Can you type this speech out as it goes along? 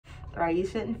Right, you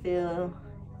shouldn't feel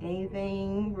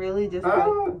anything really, just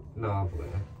no, I'm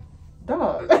playing.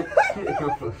 Dog.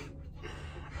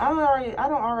 I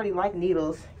don't already like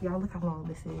needles. Y'all look how long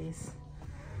this is.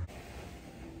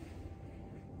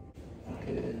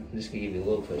 Good. I'm just gonna give you a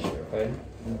little push here, okay?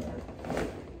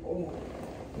 Oh.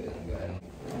 Good. Go ahead.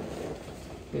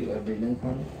 Good. Go ahead, breathe in for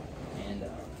me. And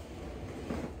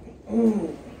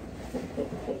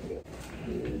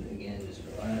good. Again, just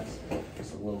relax.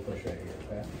 Just a little push right here,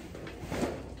 okay?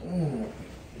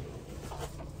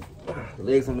 The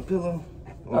legs on the pillow?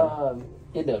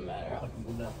 It doesn't matter. I can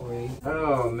move that for you.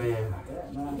 Oh man.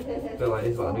 I feel like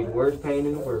it's gonna be the worst pain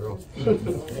in the world. Yeah,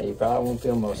 you probably won't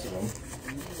feel most of them.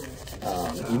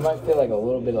 You might feel like a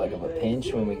little bit like of a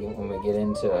pinch when we get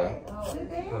into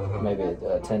maybe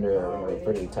a tender or a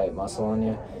pretty tight muscle on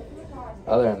you.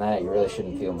 Other than that, you really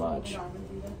shouldn't feel much.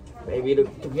 Maybe it'll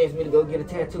convince me to go get a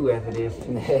tattoo after this.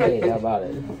 Hey, how about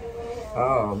it?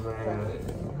 Oh man.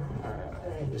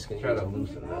 Alright, I'm just gonna try to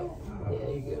loosen up. Yeah,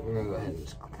 you're good. We're gonna go ahead and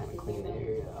just kind of clean the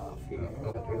area off here.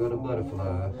 There go the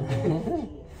butterflies.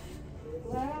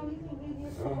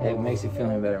 It makes you feel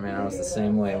any better, man. I was the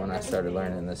same way when I started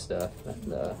learning this stuff.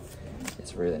 And,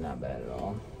 it's really not bad at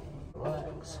all.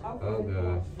 Relax. Oh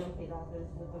god.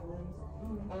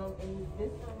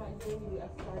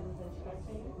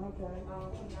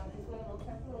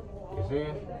 You see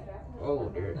it? Oh,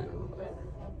 there it goes.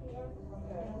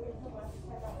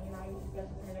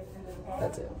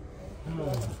 That's it.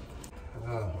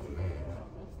 Oh man.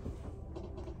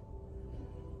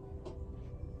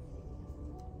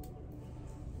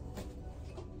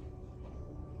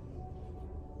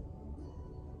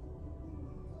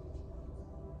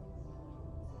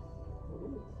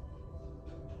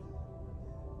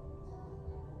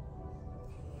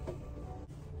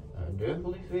 I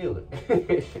definitely feel it.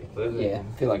 Yeah,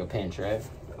 feel like a pinch, right?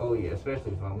 Oh yeah,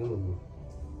 especially if I move.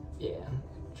 Yeah,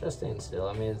 just stand still.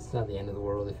 I mean, it's not the end of the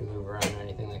world if you move around or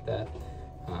anything like that.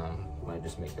 Might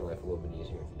just make your life a little bit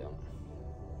easier if you don't.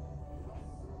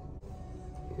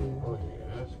 Oh yeah,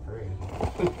 that's crazy.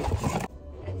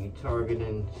 And you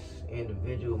targeting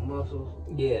individual muscles?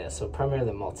 Yeah, so primarily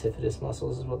the multifidus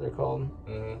muscles is what they're called.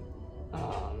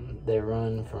 They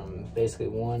run from basically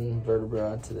one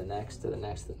vertebra to the next, to the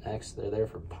next, to the next. They're there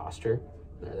for posture.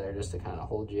 They're there just to kind of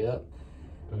hold you up.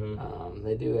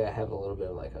 They do have a little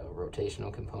bit of like a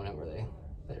rotational component where they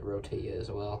rotate you as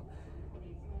well.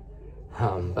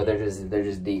 But they're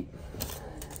just deep.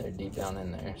 They're deep down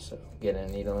in there. So getting a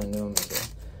needle into them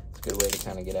is a good way to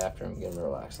kind of get after them, get them to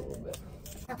relax a little bit.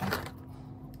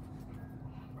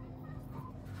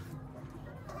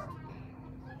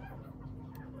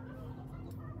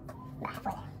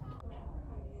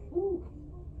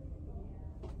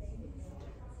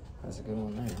 That's a good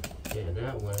one there. Yeah,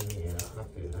 that one, yeah, I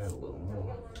feel that a little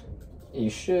more. You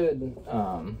should,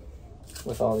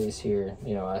 with all these here,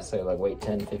 you know, I say like wait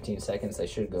 10, 15 seconds, they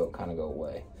should kind of go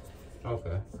away.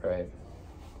 Okay. Right.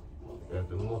 That's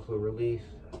the muscle release?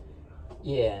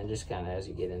 Yeah, and just kind of as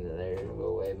you get into there, it'll go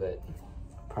away. But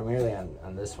primarily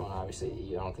on this one, obviously,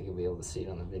 I don't think you'll be able to see it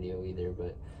on the video either,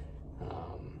 but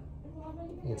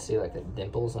you can see like the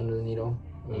dimples under the needle.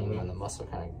 Meaning when the muscle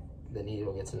the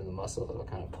needle gets into the muscle, it'll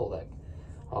kind of pull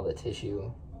all the tissue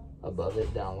above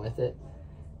it down with it.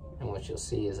 And what you'll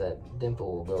see is that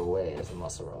dimple will go away as the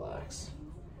muscle relaxes.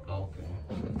 Okay.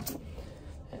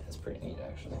 Yeah, it's pretty neat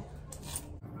actually.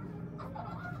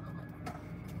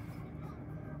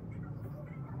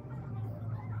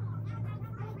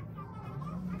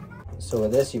 So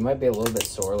with this, you might be a little bit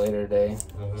sore later today.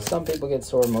 Some people get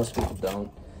sore, most people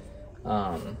don't.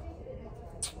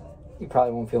 You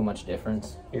probably won't feel much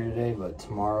difference here today, but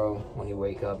tomorrow when you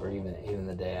wake up, or even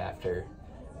the day after,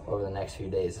 over the next few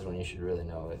days is when you should really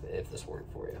know if this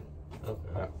worked for you.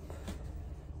 Okay.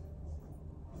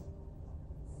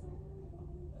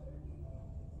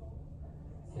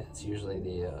 Yeah, it's usually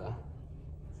the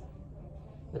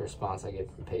response I get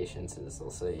from patients is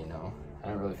they'll say, you know, I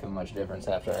didn't really feel much difference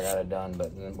after I got it done,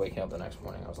 but then waking up the next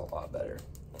morning, I was a lot better.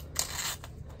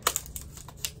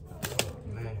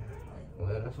 Oh, man.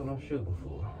 Well, that's what I'm shooting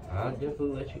for. I'll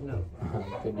definitely let you know.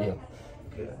 Good deal.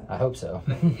 Good. I hope so.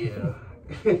 Yeah.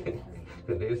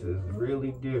 This is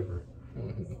really different.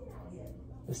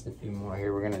 Just a few more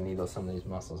here. We're going to needle some of these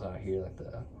muscles out here, like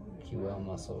the QL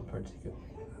muscle particularly.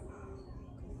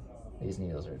 These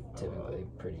needles are typically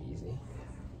pretty easy.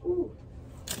 Ooh.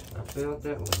 I felt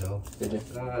that one though. Did you?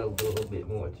 A little bit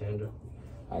more tender.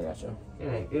 I gotcha. It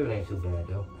ain't too bad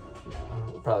though.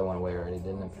 It probably went away already,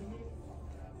 didn't it?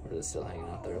 Or is it still hanging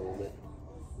out there a little bit?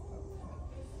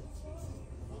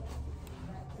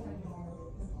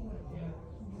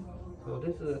 So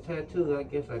this is a tattoo, I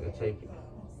guess I could take it.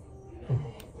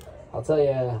 I'll tell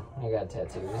you, I got a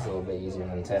tattoo. It's a little bit easier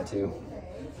than a tattoo.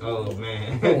 Oh,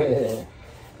 man.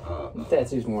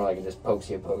 Tattoo's more like it just pokes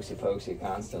you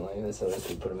constantly. That's how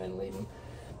we put them in, leave them.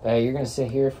 You're going to sit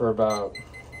here for about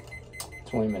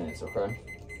 20 minutes, okay?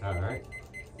 All right.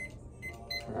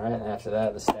 All right, and after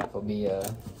that, the staff will be in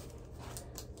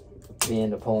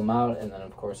to pull them out, and then,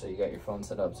 of course, you got your phone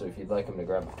set up, so if you'd like them to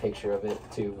grab a picture of it,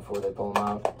 too, before they pull them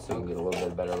out, so you can get a little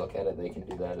bit better look at it, they can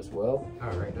do that as well.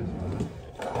 All right, that's fine.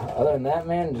 Other than that,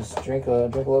 man, just drink a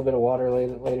little bit of water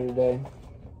later today.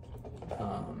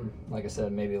 Like I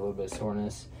said, maybe a little bit of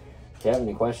soreness. If you have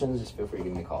any questions, just feel free to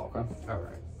give me a call, okay? All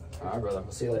right. All right, brother.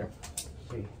 We'll see you later.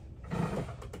 See.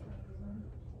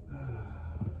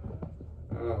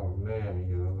 Oh, man,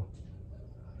 yo.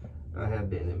 I have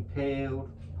been impaled.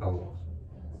 Pause.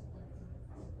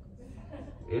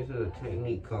 This is a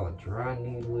technique called dry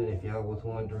needling, if y'all was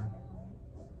wondering.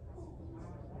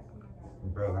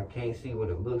 Bro, I can't see what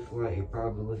it looks like. It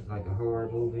probably looks like a horror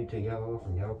movie to y'all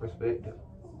from y'all perspective.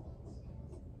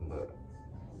 But,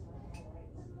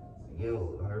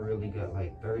 yo, I really got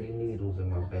like 30 needles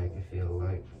in my back, it feel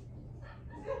like.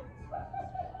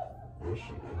 This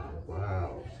shit is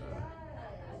wild, son.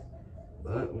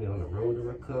 But we on the road to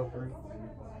recovery.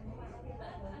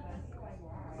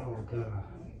 Oh, God.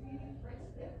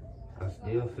 I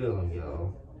still feel them,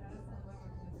 y'all.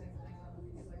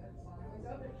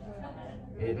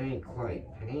 It ain't quite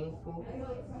painful,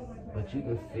 but you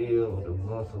can feel the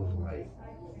muscles like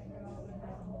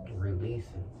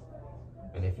releasing.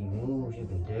 And if you move, you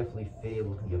can definitely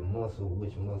feel your muscle,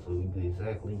 which muscle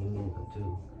exactly you're moving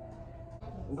to.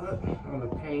 But on the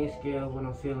pain scale, what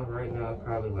I'm feeling right now,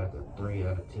 probably like a 3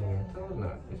 out of 10.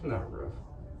 So it's not rough.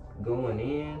 Going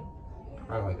in,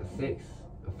 probably like a 6,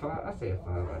 a 5. I say a 5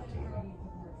 out of 10.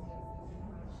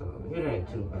 So it ain't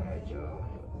too bad, y'all.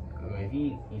 I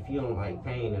mean, if you don't like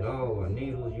pain at all or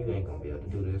needles, you ain't gonna be able to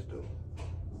do this though.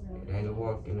 It ain't a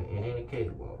walk, it ain't a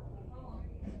cakewalk.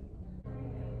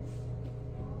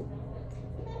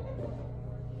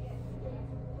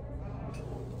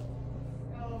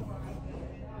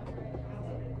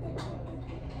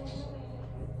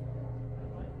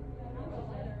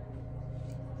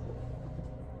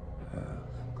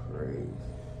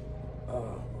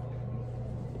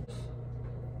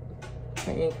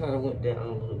 Pain kind of went down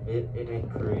a little bit. It ain't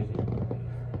crazy.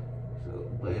 So,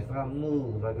 but if I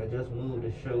move, like I just moved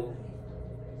to show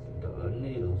the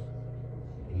needles,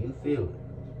 you feel it.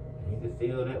 You can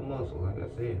feel that muscle, like I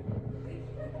said.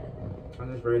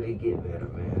 I'm just ready to get better,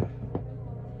 man.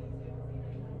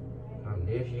 I'm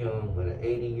this young with an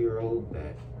 80-year-old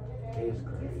back. It's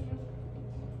crazy.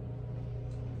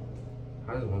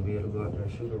 I just want to be able to go out there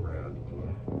and shoot around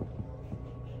again.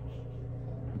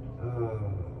 Oh.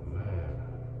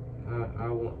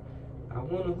 I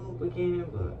want to hoop again,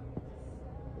 but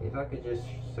if I could just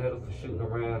settle for shooting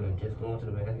around and just going to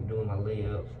the basket, doing my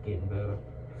layups, getting better,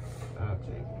 I'll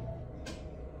take it.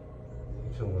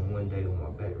 So one day when my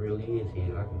back really is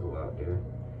hit, I can go out there,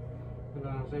 you know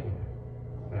what I'm saying,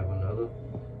 have another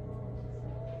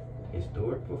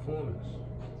historic performance.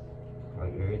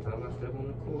 Like every time I step on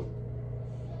the court,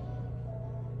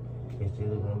 it's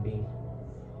either going to be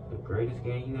the greatest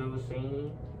game you ever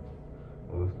seen,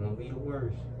 or it's gonna be the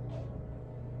worst.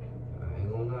 I ain't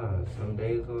gonna lie. Some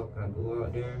days I go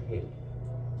out there and hit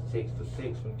 6 for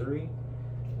 6 from 3,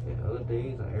 and other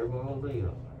days I airball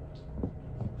layup.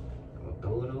 I'll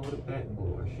throw it over the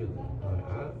backboard, shoot.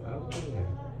 I'll be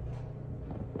there.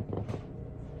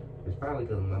 It's probably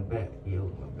because my back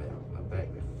healed my back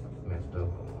messed up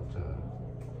all the time.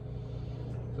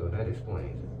 So that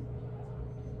explains it.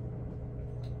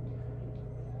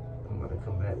 I'm about to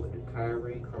come back with the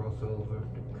Kyrie crossover,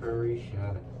 the Curry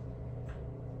shot,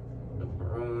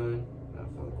 LeBron,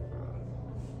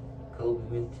 Kobe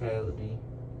mentality,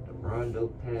 the Rondo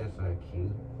pass IQ,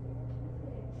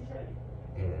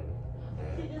 and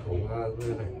that Kawhi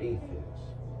Leonard defense.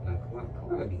 Now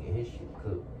Kawhi be getting his shit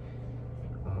cooked.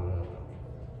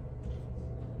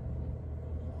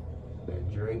 That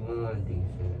Draymond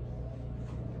defense,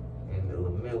 and the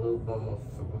LaMelo ball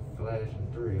for a flash and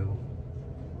thrill.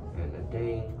 And the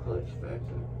dang clutch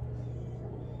factor.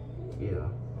 Yeah,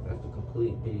 that's the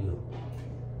complete deal.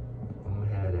 I'm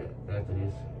gonna have that after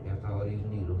this, after all these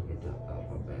needles get out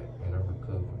my back and I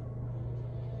recover.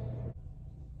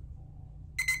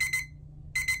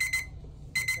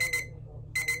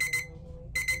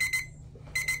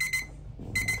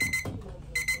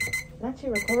 Not you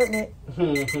recording it.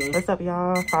 What's up,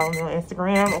 y'all? Follow me on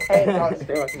Instagram. Okay.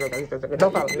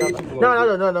 Don't follow me. No,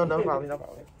 follow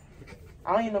me.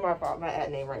 I don't even know my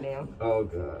ad name right now. Oh,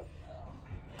 God.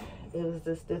 It was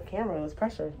the stiff camera. It was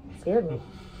pressure. It scared me.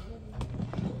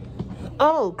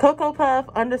 Oh, Cocoa Puff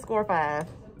 _5.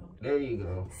 There you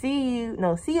go.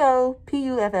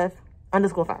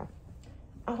 COPUFF_5.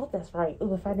 I hope that's right.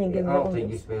 Ooh, if I didn't get I don't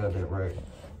think you spelled that right.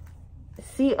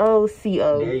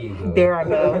 COCO. There you go. There I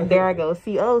go. There I go.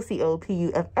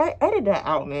 COCOPUF. Edit that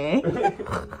out, man.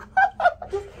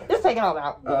 Just take it all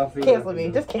out. Cancel me.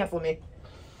 Just cancel me.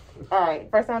 All right.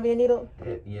 First time being needled?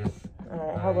 Yes. All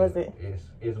right. How was it?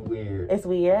 It's weird. It's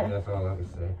weird? That's all I can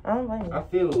say. I don't blame you. I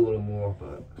feel a little more,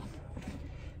 but...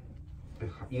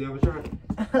 You ever tried it?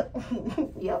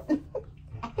 Yep.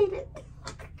 I hate it.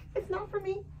 It's not for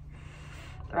me.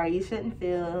 All right. You shouldn't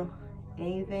feel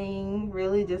anything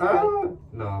really. Just no,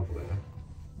 I'm playing.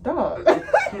 Dog.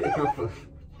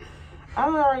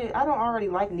 I don't already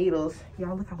like needles.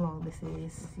 Y'all look how long this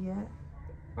is. See that?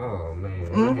 Oh man,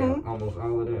 I had almost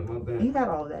all of that in my back. You had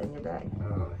all of that in your back.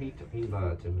 He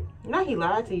lied to me. No, he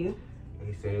lied to you.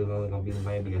 He said it was only gonna be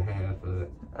maybe a half of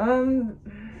it.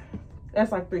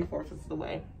 That's like 3/4 of the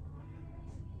way.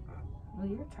 Well,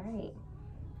 you're tight.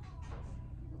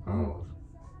 Oh.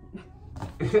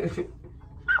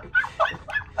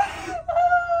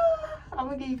 I'm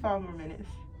gonna give you 5 more minutes.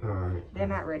 All right. They're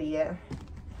not ready yet.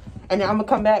 And then I'm gonna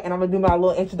come back and I'm gonna do my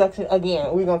little introduction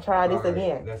again. We're gonna try this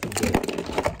again. That's good.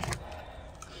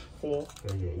 See,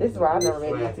 this is why I never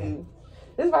made YouTube.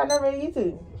 This is why I never made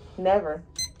YouTube. Never.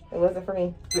 It wasn't for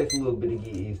me. Takes a little bit to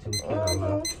get used to.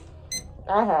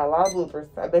 I had a lot of bloopers.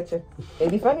 I bet you.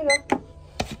 It'd be funny though.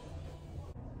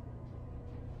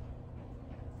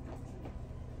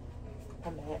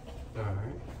 I'm back. All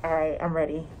right. All right, I'm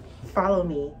ready. Follow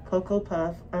me, Cocoa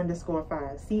Puff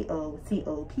 _5.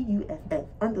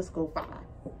 COCOPUFF_5.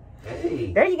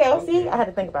 Hey. There you go. Okay. See, I had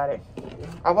to think about it.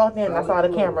 I walked in and I saw the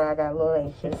camera. I got a little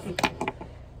anxious.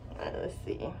 Let's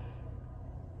see.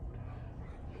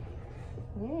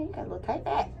 Yeah, you got a little tight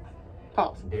back.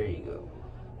 Pause. There you go.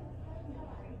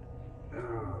 Oh,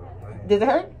 man. Does it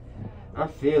hurt? I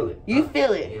feel it. You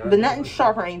feel it, yeah, but nothing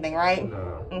sharp or anything, right?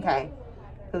 No. Okay.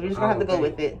 Because we're just gonna have to go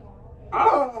with it.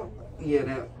 Oh, yeah,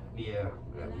 that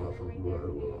motherfucker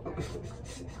was.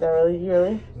 That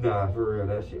really? Nah, for real,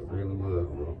 that shit really was.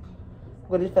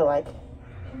 What did it feel like?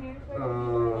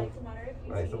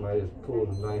 Like somebody just pulled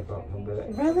a knife out my back.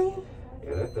 Really?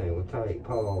 Yeah, that thing was tight.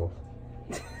 Pause.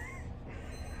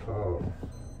 Pause.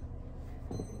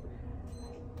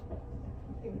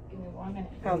 Give me 1 minute.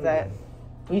 How's that?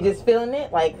 You just feeling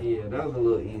it? Like, yeah, that was a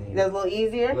little easier. That was a little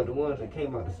easier? But the ones that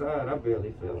came out the side, I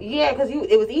barely felt. Yeah, because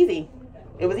it was easy.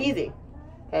 It was easy.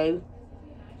 Okay.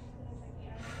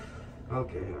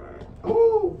 Okay, alright.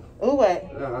 Ooh! Ooh, what?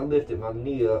 I lifted my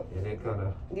knee up and it kind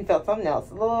of... You felt something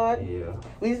else. Lord. Yeah.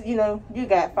 You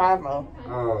got 5 more.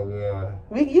 Oh, God.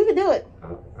 You can do it.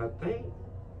 I think.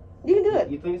 You can do it.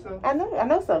 You think so? I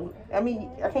know so. I mean,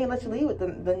 I can't let you leave with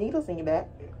the needles in your back.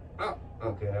 Oh,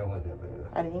 okay, that wasn't that bad.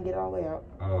 I didn't get it all the way out.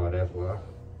 Oh, that's why.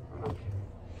 Okay.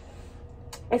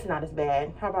 It's not as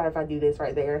bad. How about if I do this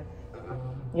right there?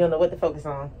 You don't know what to focus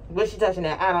on. What's she touching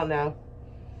at? I don't know.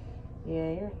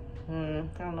 Yeah, I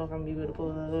don't know if I'm gonna be able to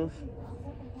pull those.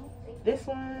 This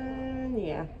one,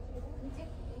 yeah.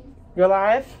 You're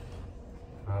live?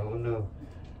 I don't know.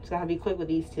 Just gotta be quick with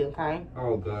these two, okay?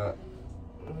 Oh, God.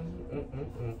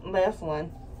 Last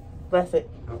one. Bless it.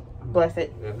 Bless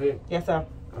it. That's it? Yes, sir.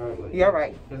 All right, wait. You're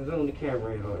right. Let's zoom the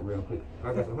camera in on it real quick.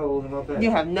 I got some holes in my back.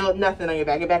 You have nothing on your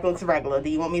back. Your back looks regular. Do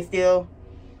you want me still?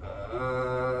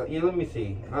 Yeah, let me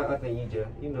see. I think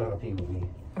you know how people be.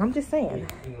 I'm just saying.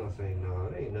 You gonna say, no,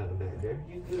 there ain't nothing back there.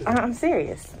 You good. I'm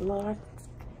serious. Lord.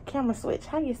 Camera switch.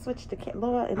 How do you switch the camera?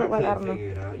 Lord, it looked like, I don't know.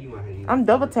 It out. You might have I'm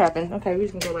double tapping. Okay, we're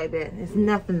just gonna go like that. There's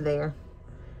nothing there.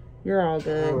 You're all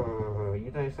good. Oh,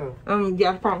 you think so?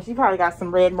 Yeah, I promise. You probably got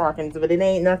some red markings, but it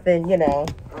ain't nothing, All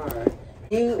right.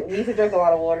 You need to drink a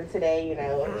lot of water today, You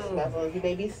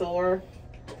may be sore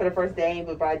for the first day,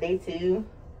 but by day 2,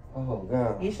 oh,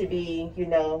 God. you should be,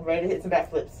 ready to hit some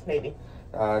backflips, maybe.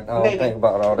 I don't think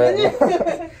about all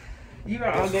that. You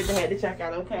are all good to head to check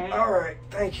out, okay? All right.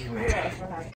 Thank you, man.